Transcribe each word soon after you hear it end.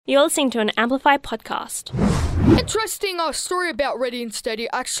You're listening to an Amplify podcast. Interesting story about Ready and Steady,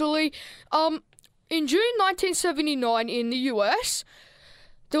 actually. In June 1979 in the US,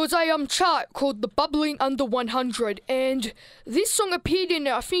 there was a chart called the Bubbling Under 100, and this song appeared in,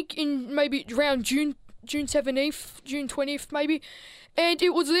 I think, in maybe around June 17th, June 20th maybe, and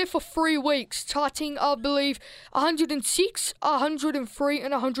it was there for 3 weeks, charting, I believe, 106, 103,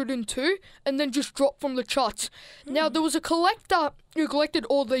 and 102, and then just dropped from the charts. Now, there was a collector who collected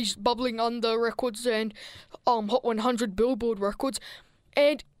all these Bubbling Under records and Hot 100 Billboard records,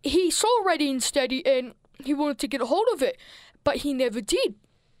 and he saw Ready and Steady, and he wanted to get a hold of it, but he never did.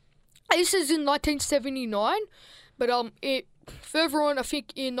 This is in 1979, but further on, I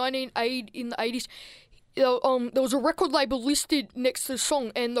think in 1980, in the 80s, there was a record label listed next to the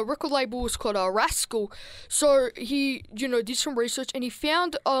song, and the record label was called Rascal. So he, did some research, and he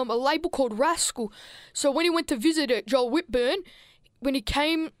found a label called Rascal. So when he went to visit it, Joel Whitburn, when he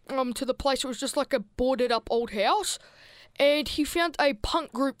came to the place, it was just like a boarded up old house, and he found a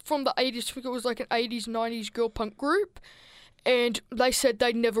punk group from the 80s. I think it was like an 80s, 90s girl punk group. And they said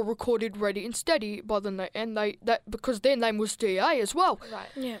they'd never recorded Ready and Steady by the name, and because their name was DA as well. Right.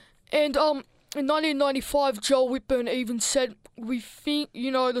 Yeah. And in 1995, Joel Whitburn even said, "We think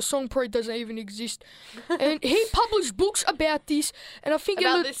the song probably doesn't even exist," and he published books about this. And I think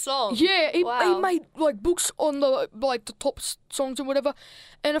about this song. Yeah, he Wow. made books on the top songs and whatever.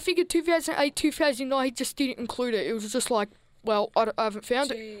 And I think in 2008, 2009, he just didn't include it. It was just like, well, I haven't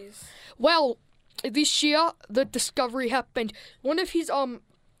found it. Well, this year, the discovery happened. One of his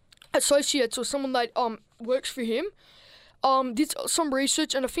associates or someone that works for him did some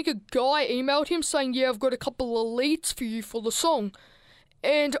research, and I think a guy emailed him saying, "Yeah, I've got a couple of leads for you for the song."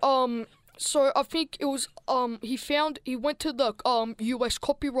 And so I think it was he went to the US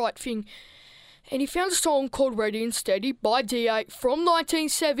copyright thing, and he found a song called Ready and Steady by DA from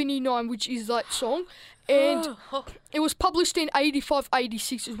 1979, which is that song. And it was published in 85,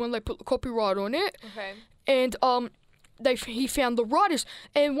 86 is when they put the copyright on it. Okay. And he found the writers,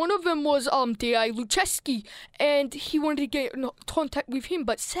 and one of them was D.A. Lucheski, and he wanted to get in contact with him,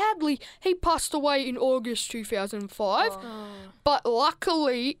 but sadly he passed away in August 2005. But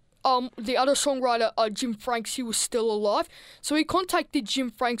luckily, the other songwriter, Jim Franks, he was still alive, so he contacted Jim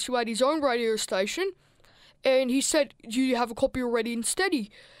Franks, who had his own radio station, and he said, "Do you have a copy of Ready and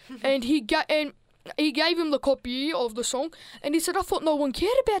Steady?" And he gave him the copy of the song, and he said, "I thought no one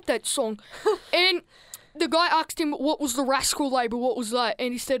cared about that song." And the guy asked him, what was the Rascal label, what was that?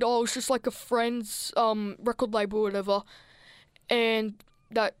 And he said, "Oh, it's just like a friend's record label or whatever." And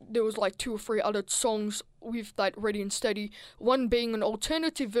that there was like 2 or 3 other songs with that Ready and Steady, one being an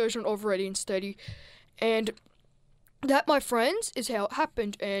alternative version of Ready and Steady. And that, my friends, is how it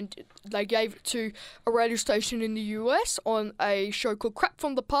happened. And they gave it to a radio station in the US on a show called Crap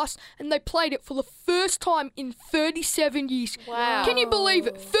from the Past, and they played it for the first time in 37 years. Wow. Can you believe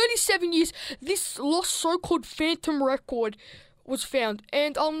it? 37 years. This lost so-called phantom record was found.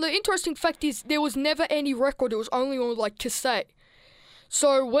 And the interesting fact is there was never any record. It was only on cassette.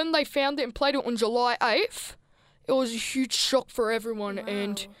 So when they found it and played it on July 8th, it was a huge shock for everyone. Wow.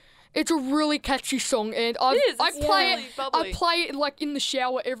 And it's a really catchy song, and I play it in the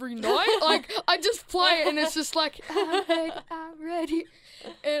shower every night. I just play it, and it's just like, I'm ready,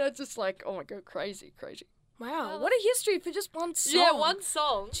 and it's just like, oh my god, crazy. Wow, what a history for just one song. Yeah, one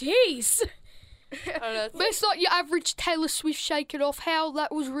song. Jeez. I don't know. But it's not your average Taylor Swift "Shake It Off," how that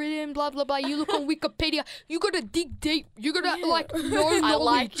was written, blah blah blah. You look on Wikipedia, you gotta dig deep. You gotta know knowledge. I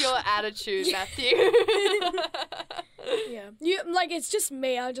like your attitude, Matthew. Yeah. It's just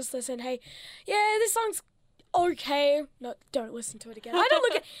me. I just listen, hey, yeah, this song's okay. No, don't listen to it again. I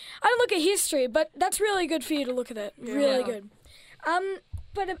don't look at history, but that's really good for you to look at it. Yeah. Really good.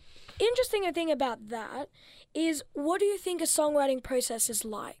 But an interesting thing about that is, what do you think a songwriting process is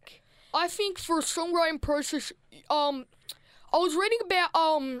like? I think for a songwriting process, I was reading about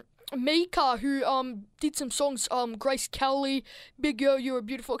Mika, who did some songs, Grace Kelly, Big Girl, You Are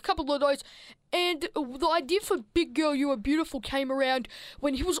Beautiful, a couple of those. And the idea for Big Girl, You Are Beautiful came around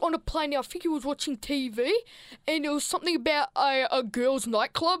when he was on a plane. I think he was watching TV, and it was something about a girls'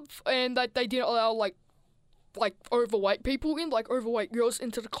 nightclub, and that they didn't allow like overweight people in, overweight girls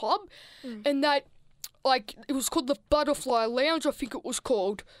into the club, and that it was called the Butterfly Lounge, I think it was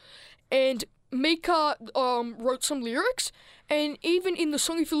called. And Mika wrote some lyrics, and even in the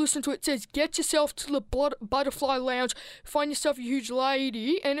song, if you listen to it, it says, "Get yourself to the Butterfly Lounge, find yourself a huge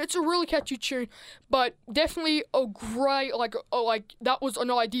lady," and it's a really catchy tune, but definitely a great, that was an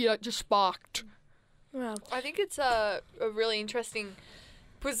idea that just sparked. Wow. I think it's a really interesting,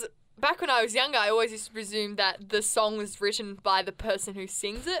 because back when I was younger, I always used to presume that the song was written by the person who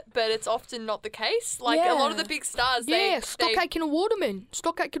sings it, but it's often not the case. Like a lot of the big stars, Stock Aitken and Waterman.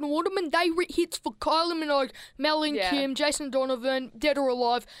 They writ hits for Kylie Minogue, Mel and Kim, Jason Donovan, Dead or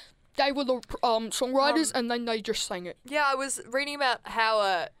Alive. They were the songwriters, and then they just sang it. Yeah, I was reading about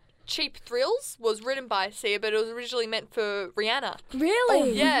how Cheap Thrills was written by Sia, but it was originally meant for Rihanna.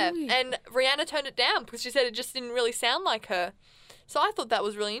 Really? Yeah, and Rihanna turned it down because she said it just didn't really sound like her. So I thought that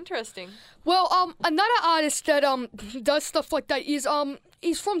was really interesting. Well, another artist that does stuff like that is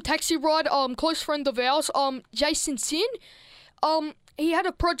he's from Taxi Ride, close friend of ours, Jason Sin. He had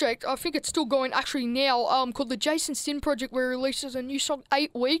a project, I think it's still going actually now, called the Jason Sin Project, where he releases a new song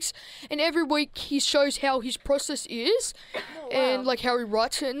 8 weeks, and every week he shows how his process is, and like how he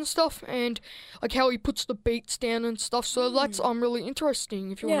writes it and stuff, and like how he puts the beats down and stuff. So that's really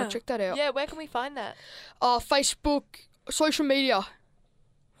interesting if you want to check that out. Yeah, where can we find that? Facebook, social media.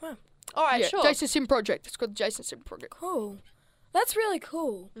 All right, sure. Jason Sin Project. It's called the Jason Sin Project. Cool. That's really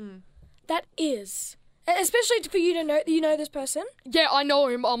cool. That is. Especially for you to know, you know this person? Yeah, I know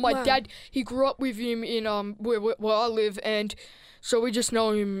him. My dad, he grew up with him in where I live, and so we just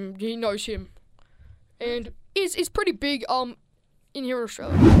know him. He knows him, and he's pretty big in here in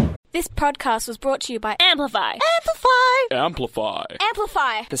Australia. This podcast was brought to you by Amplify. Amplify.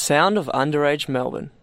 Amplify. The sound of underage Melbourne.